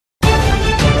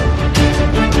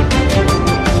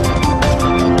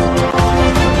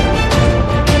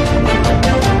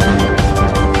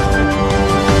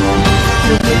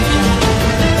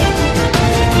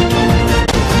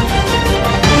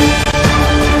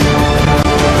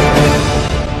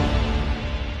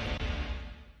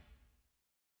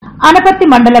అనపర్తి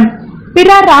మండలం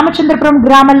పిరా రామచంద్రపురం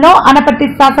గ్రామంలో అనపర్తి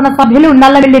శాసన సభ్యులు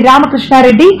నల్లవెల్లి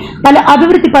రామకృష్ణారెడ్డి పలు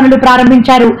అభివృద్ధి పనులు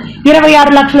ప్రారంభించారు.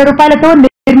 26 లక్షల రూపాయలతో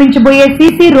నిర్మించబోయే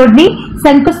సీసీ రోడ్ ని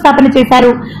శంకుస్థాపన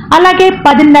చేశారు. అలాగే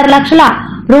 10.5 లక్షల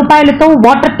రూపాయలతో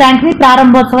వాటర్ ట్యాంక్ ని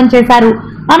ప్రారంభోత్సవం చేశారు.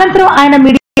 అనంతరం ఆయన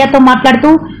మీడియాతో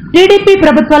మాట్లాడుతూ టీడీపీ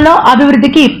ప్రభుత్వంలో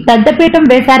అభివృద్ధికి పెద్దపీఠం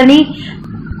వేశారని,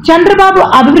 చంద్రబాబు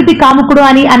అభివృద్ధి కాముకుడు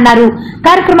అని అన్నారు.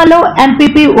 కార్యక్రమంలో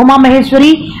ఎంపీపీ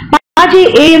ఉమామహేశ్వరి, మాజీ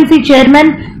ఏఎంసీ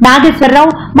చైర్మన్ నాగేశ్వరరావు,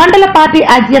 మండల పార్టీ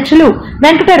అధ్యక్షులు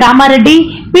Venkata Ramareddy,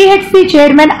 PHC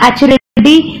chairman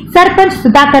Achi Reddy, sarpanch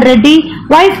Sudhakar Reddy,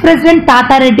 vice president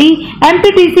Tata Reddy,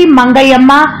 MPTC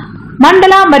Mangayamma,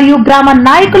 మండల మరియు గ్రామ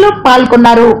నాయకులు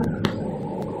పాల్గొన్నారు.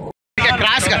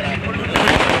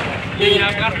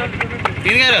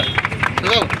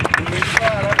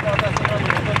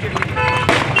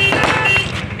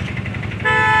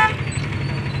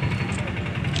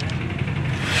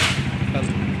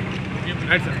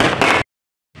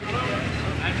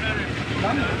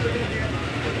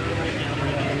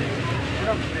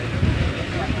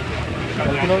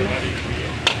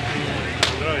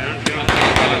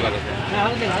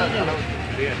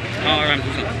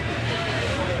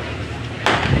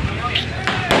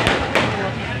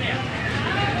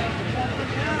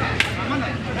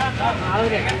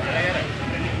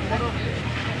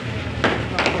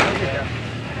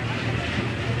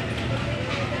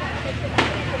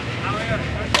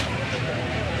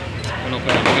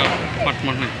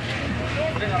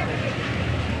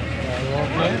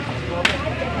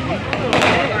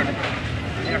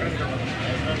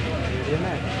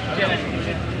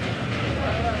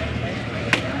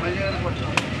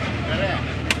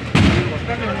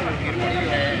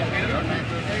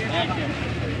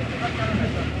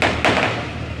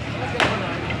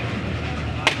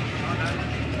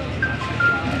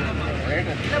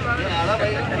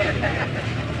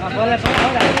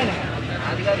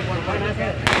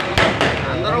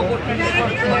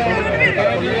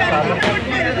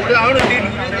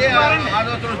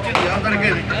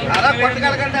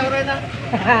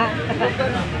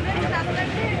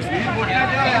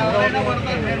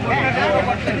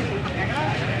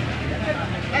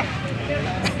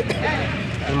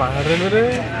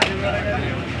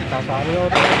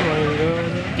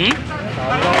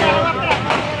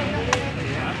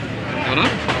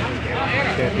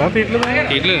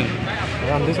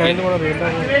 అందు సైడ్ కూడా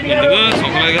ఎందుకు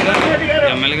సొక్కలేదు కదా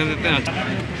ఎమ్మెల్యే కదా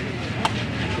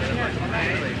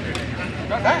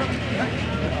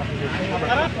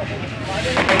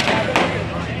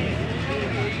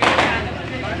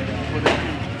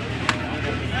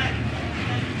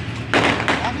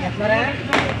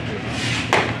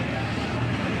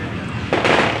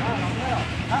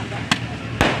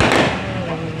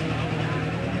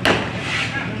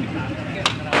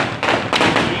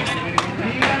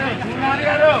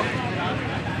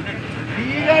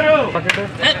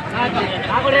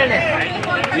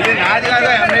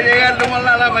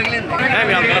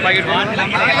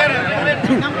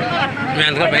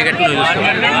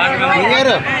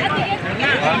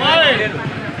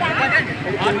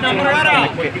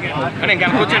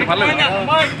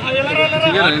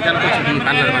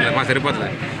సరిపోతుంది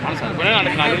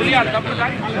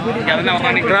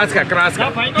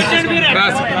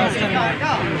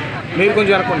మీరు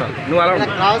కొంచెం అనుకున్నా నువ్వు అలా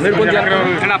మీరు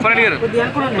కొంచెం అప్పని అడిగారు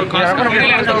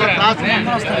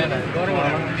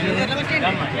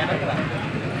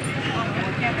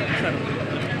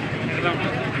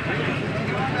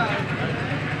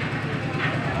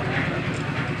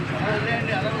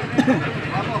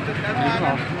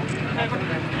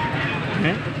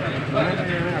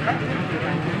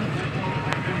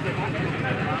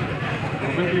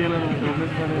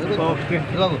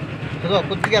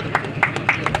కొద్దిగా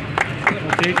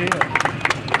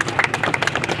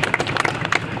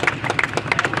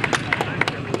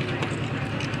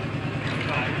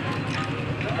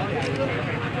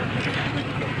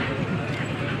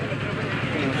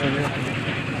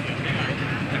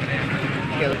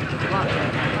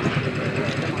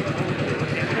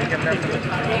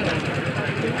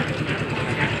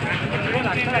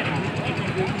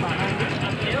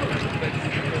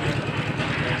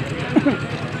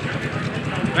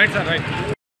రైట్ సార్ రైట్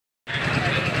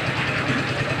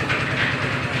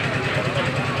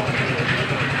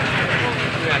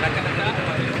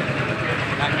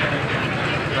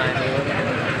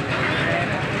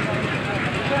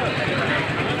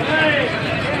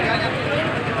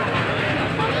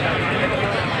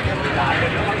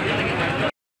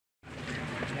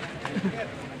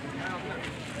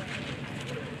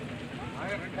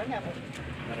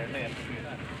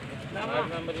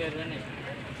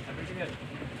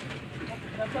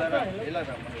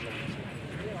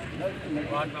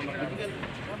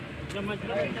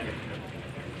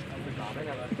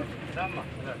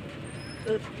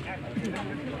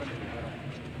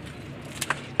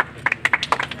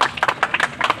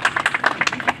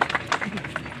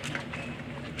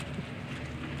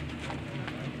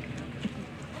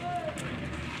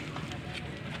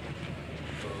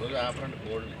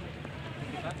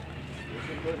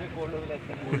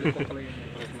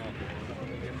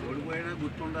ఓడిపోయినా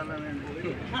గుర్తుండాలని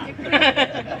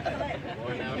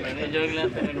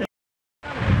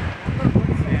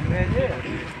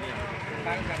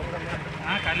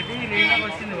కలిపి లీవ్లోకి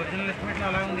వచ్చింది. ఒరిజినల్ ఎస్టిమేట్లో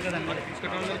అలా ఉంది కదండి.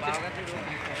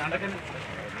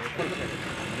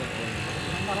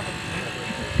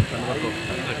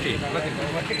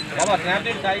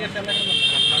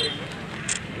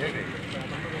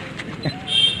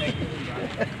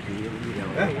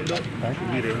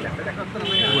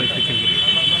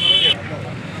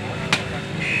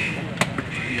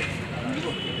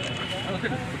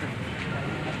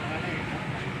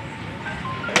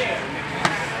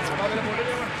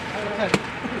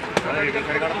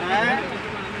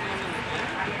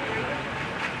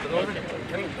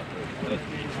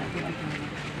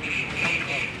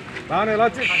 ఎలా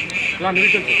వచ్చి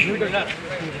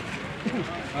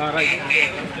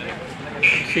రైట్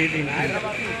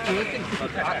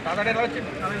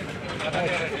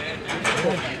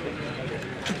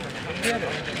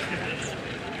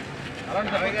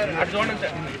చూడండి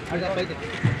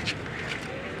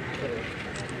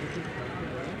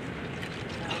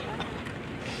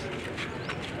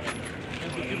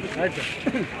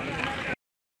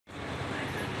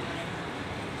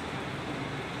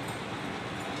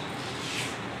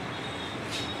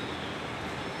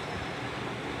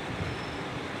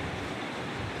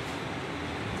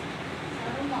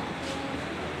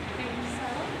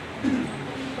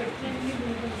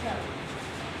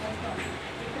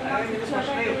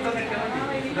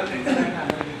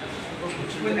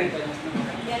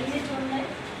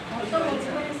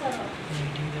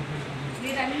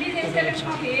మీరన్నీ చేశారంటే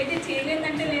మాకు ఏది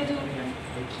చేయలేదంటే లేదు.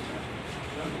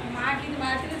 మాకు ఇది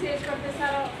మాత్రం చేసి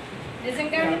పంపిస్తారు.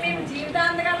 నిజంగా మేము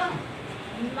జీవితాంతకాలం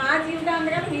మా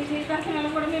జీవితాంతకాలం మీ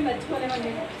జీవితాంతకాలం కూడా మేము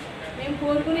మర్చిపోలేమండి. మేము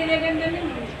కోరుకునేది ఏంటంటే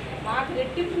మాకు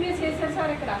రెట్టింపు మీరు చేశారు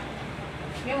సార్. ఇక్కడ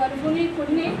మేము అనుకుని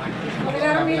కొన్ని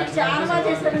కొనగారు మీరు చాలా బాగా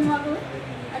చేశారండి. మాకు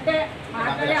అంటే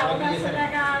మాట్లాడే అవకాశం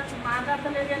లేక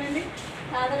మాట్లాడతలేదు కానండి.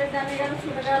 సాదరెడ్డి అన్నయ్య గారు,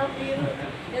 సుడగారు, మీరు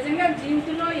నిజంగా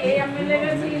జీవితంలో ఏ ఎమ్మెల్యే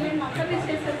గారు చేయలేని మొత్తం మీరు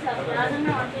చేశారు సార్. రాజన్న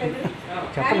అనట్లేదు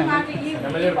కానీ మాకు ఈ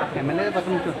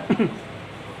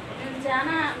మేము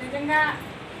చాలా నిజంగా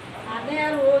అన్నయ్య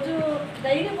రోజు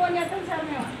డైలీ ఫోన్ చేస్తాం సార్.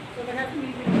 మేము సుడగారికి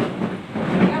మీకు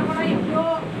కూడా ఎప్పుడో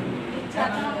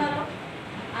చేస్తున్నారు.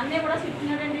 అన్నయ్య కూడా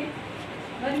చెప్తున్నాడండి.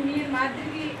 మరి మీరు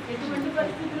మాదిరికి ఎటువంటి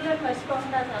పరిస్థితుల్లో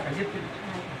మర్చిపోకుండా సార్.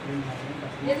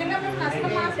 నిజంగా మేము అసలు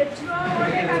మా చర్చిలో కూడా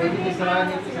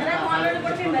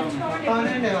మేము మర్చిపోవాలి.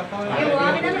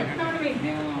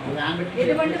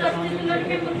 ఎటువంటి పరిస్థితుల్లో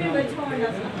మేము మర్చిపోవాలి.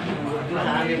 అసలు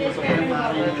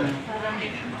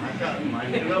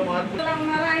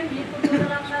ఉన్నారా ఆయన మీ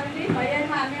కుటుంబంలో ఉన్నారండి. భయాన్ని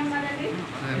మా అన్నయ్య ఉన్నారండి.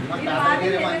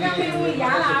 మేము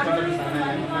ఇవాళ ఆడవాళ్ళు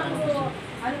మాకు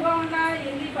అనుభవం ఉన్నా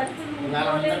ఎన్ని పరిస్థితులు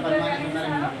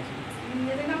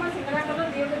నిజంగా మా సింగరాకలో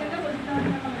దేవుడి దగ్గర పొందుతామని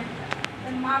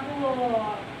మాకు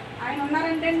ఆయన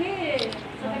ఉన్నారంటే అండి.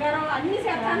 సునగారు అన్ని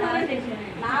చేస్తానండి.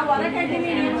 నా వరకంటే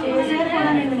నేను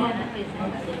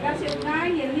చెప్పినా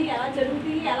ఇవన్నీ ఎలా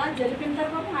జరుగుతాయి, ఎలా జరిపిన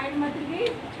తర్వాత ఆయన మధ్యకి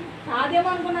కాదేమో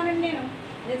అనుకున్నానండి. నేను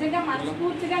నిజంగా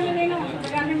మనస్ఫూర్తిగా నేను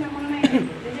సునగారిని మిమ్మల్ని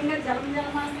నిజంగా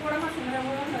జలమాసి కూడా మా సింగరావు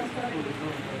కూడా కలుస్తానండి.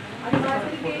 అది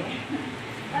మాదిరికి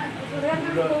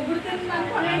పొగుడుతుంది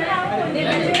అనుకోండి.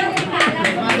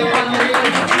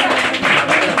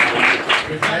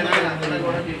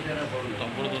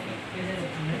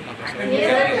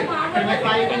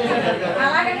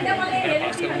 అలాగంటే మళ్ళీ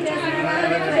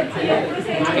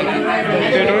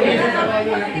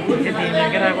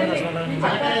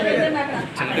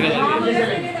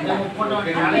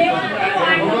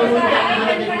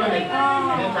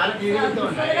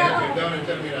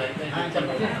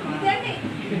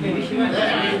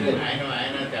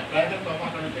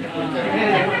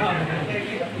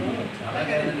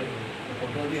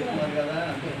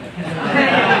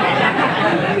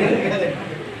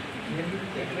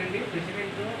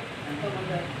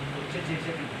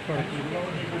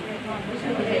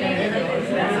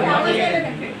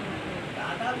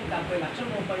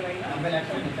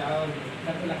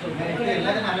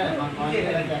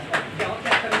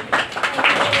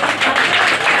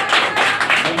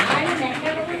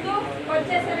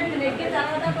వచ్చేసారండి. నెగ్గిన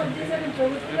తర్వాత వచ్చేసారండి.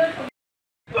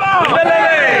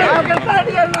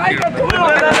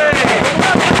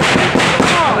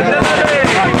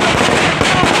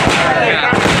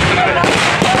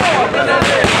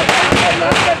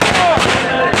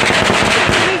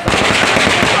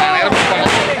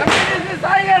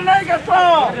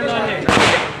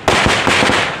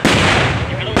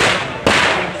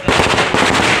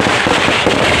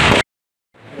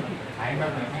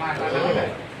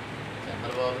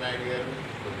 చంద్రబాబు నాయుడు గారు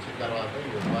వచ్చిన తర్వాత ఈ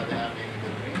ఉపాధి హామీ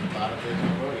నిధుల్ని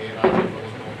భారతదేశంలో ఏ రాష్ట్ర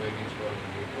ప్రభుత్వం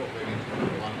ఉపయోగించుకోవాలని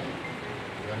ఉపయోగించుకోవడం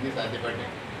ఇవన్నీ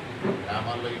సాధ్యపడ్డాయి.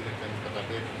 గ్రామాల్లో ఇంత పెద్ద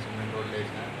ఎత్తున సిమెంట్ రోడ్లు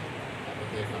వేసినా,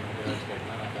 లేకపోతే కంప్యూటర్స్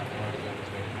కట్టినా, నాకు అంగన్వాడీ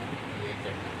సెంటర్స్ కట్టినా, ఏం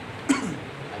కట్టినా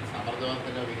అది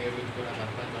సమర్థవంతంగా వినియోగించుకున్న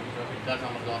సర్పంచ్ చోట్ల ఇంకా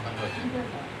సమర్థవంతంగా వచ్చింది.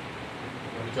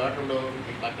 కొన్ని చోట్ల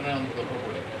మీ పక్కనే ఉంది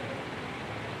కూడా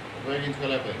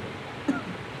ఉపయోగించుకోలేకపోయింది.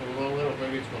 చంద్రబాబు గారు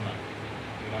ఉపయోగించుకున్నారు.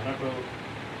 మీరు అన్నట్టు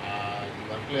ఈ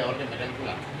వర్క్లు ఎవరికి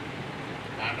మిగలట్లా,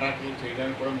 కాంట్రాక్టులు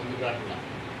చేయడానికి కూడా ముందుకు రావట్లా.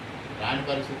 రాని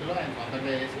పరిస్థితుల్లో ఆయన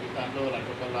సొంతంగా వేసి దాంట్లో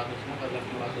 ₹1,00,000 లాస్ వచ్చినా,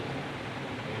 ₹10,00,000 లాస్ వచ్చినా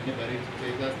ఇవన్నీ భరించి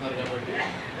చేసేస్తున్నారు. కాబట్టి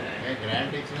మేము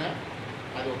గ్రాంట్ ఇచ్చినా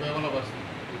అది ఉపయోగంలోకి వస్తుంది.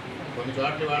 కొన్ని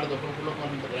చోట్ల వాళ్ళ దుప్పట్లో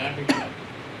కొంత గ్రాంట్ ఇచ్చినారు,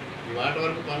 ఈ వాటి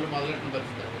వరకు పనులు మొదలెట్టిన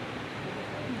పరిస్థితి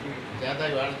చేత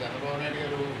ఇవాళ చంద్రబాబు నాయుడు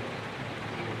గారు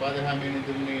ఈ ఉపాధి హామీ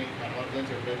నిధుల్ని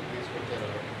కన్వర్జెన్స్ ఎప్పుడైతే తీసుకొచ్చారో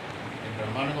నేను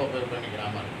బ్రహ్మాండంగా ఉపయోగపడిన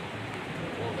గ్రామాలు.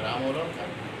 ఓ గ్రామంలో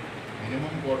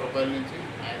మినిమం ₹1,00,00,000 నుంచి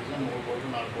మ్యాక్సిమం 3 కోట్లు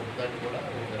 4 కోట్ల దాకా కూడా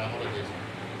ఒక గ్రామంలో చేశాం.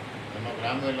 నిన్న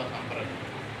గ్రామం వెళ్ళాం అనపర.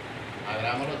 ఆ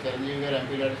గ్రామంలో చిరంజీవి గారు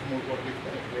ఎంపీ గారికి 3 కోట్లు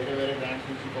ఇస్తే వేరే వేరే గ్రాంట్స్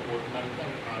నుంచి ఇంకో ₹1,00,00,000 ఇస్తే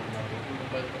 ₹4.5 కోట్ల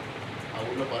రూపాయలతో ఆ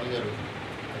ఊళ్ళో పనులు జరుగుతుంది.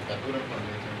 అది తక్కువ పనులు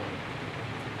చేసిన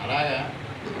అలాగా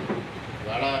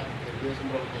ఇవాళ తెలుగుదేశం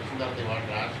ప్రభుత్వం వచ్చిన తర్వాత ఇవాళ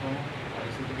రాష్ట్రం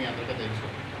పరిస్థితి మీ అందరికీ తెలుసు.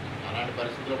 అలాంటి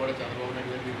పరిస్థితుల్లో కూడా చంద్రబాబు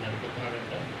నాయుడు గారు దీన్ని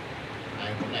నడిపిస్తున్నాడంటే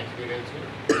ఆయనకున్న ఎక్స్పీరియన్స్,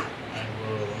 ఆయనకు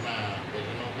ఉన్న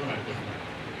విజనంతో నడిపిస్తున్నాడు.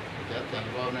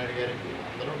 చంద్రబాబు నాయుడు గారికి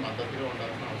అందరూ మద్దతుగా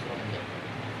ఉండాల్సిన అవసరం ఉంది.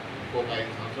 ఇంకొక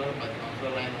 5 సంవత్సరాలు 10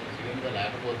 సంవత్సరాలు ఆయన సీఎంగా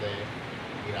లేకపోతే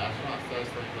ఈ రాష్ట్రం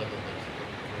అస్తవ్యస్తమైపోతుంది పరిస్థితి.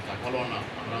 సగంలో ఉన్నాం,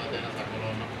 అమరావతి అయినా సగంలో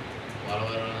ఉన్నాం,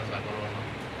 పోలవరం అయినా సగంలో ఉన్నాం,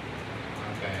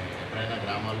 ఎక్కడైనా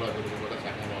గ్రామాల్లో అభివృద్ధి కూడా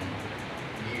సగంలో ఉన్నాం.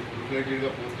 ఈ ఫుల్ ఫ్లెడ్జ్డ్గా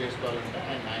పూర్తి చేసుకోవాలంటే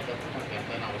ఆయన నాయకత్వం మనకు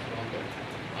ఎంతైనా అవసరం ఉంది.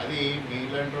 అది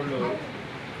మీలాంటి వాళ్ళు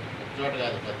ఒక చోట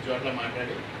కాదు 10 చోట్ల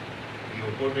మాట్లాడి ఈ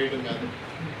ఒక్కోటి వేయడం కాదు,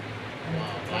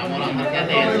 గ్రామంలో అందరికీ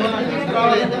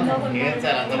ఏం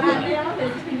సార్ అందరూ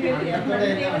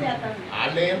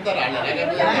వాళ్ళు ఏంటారు, వాళ్ళు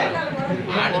ఎలాగైతే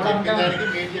వాళ్ళు చెప్పిన దానికి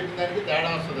మీరు చెప్పిన దానికి తేడా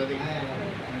వస్తుంది. అది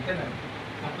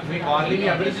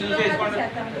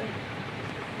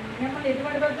మిమ్మల్ని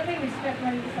ఎటువంటి పద్ధతులు మేము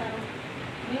విడిచిపెట్టమండి సార్.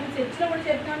 మేము చర్చిలో కూడా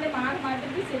చెప్తామండి, మాట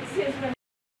మాట్లాడి చర్చ చేసుకోండి.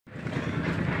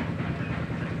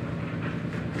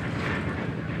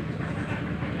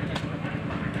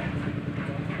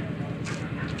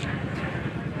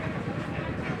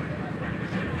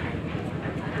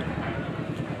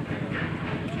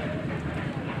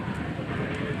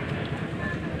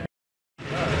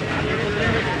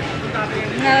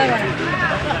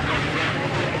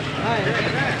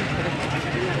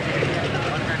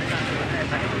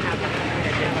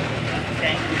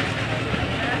 Thank you.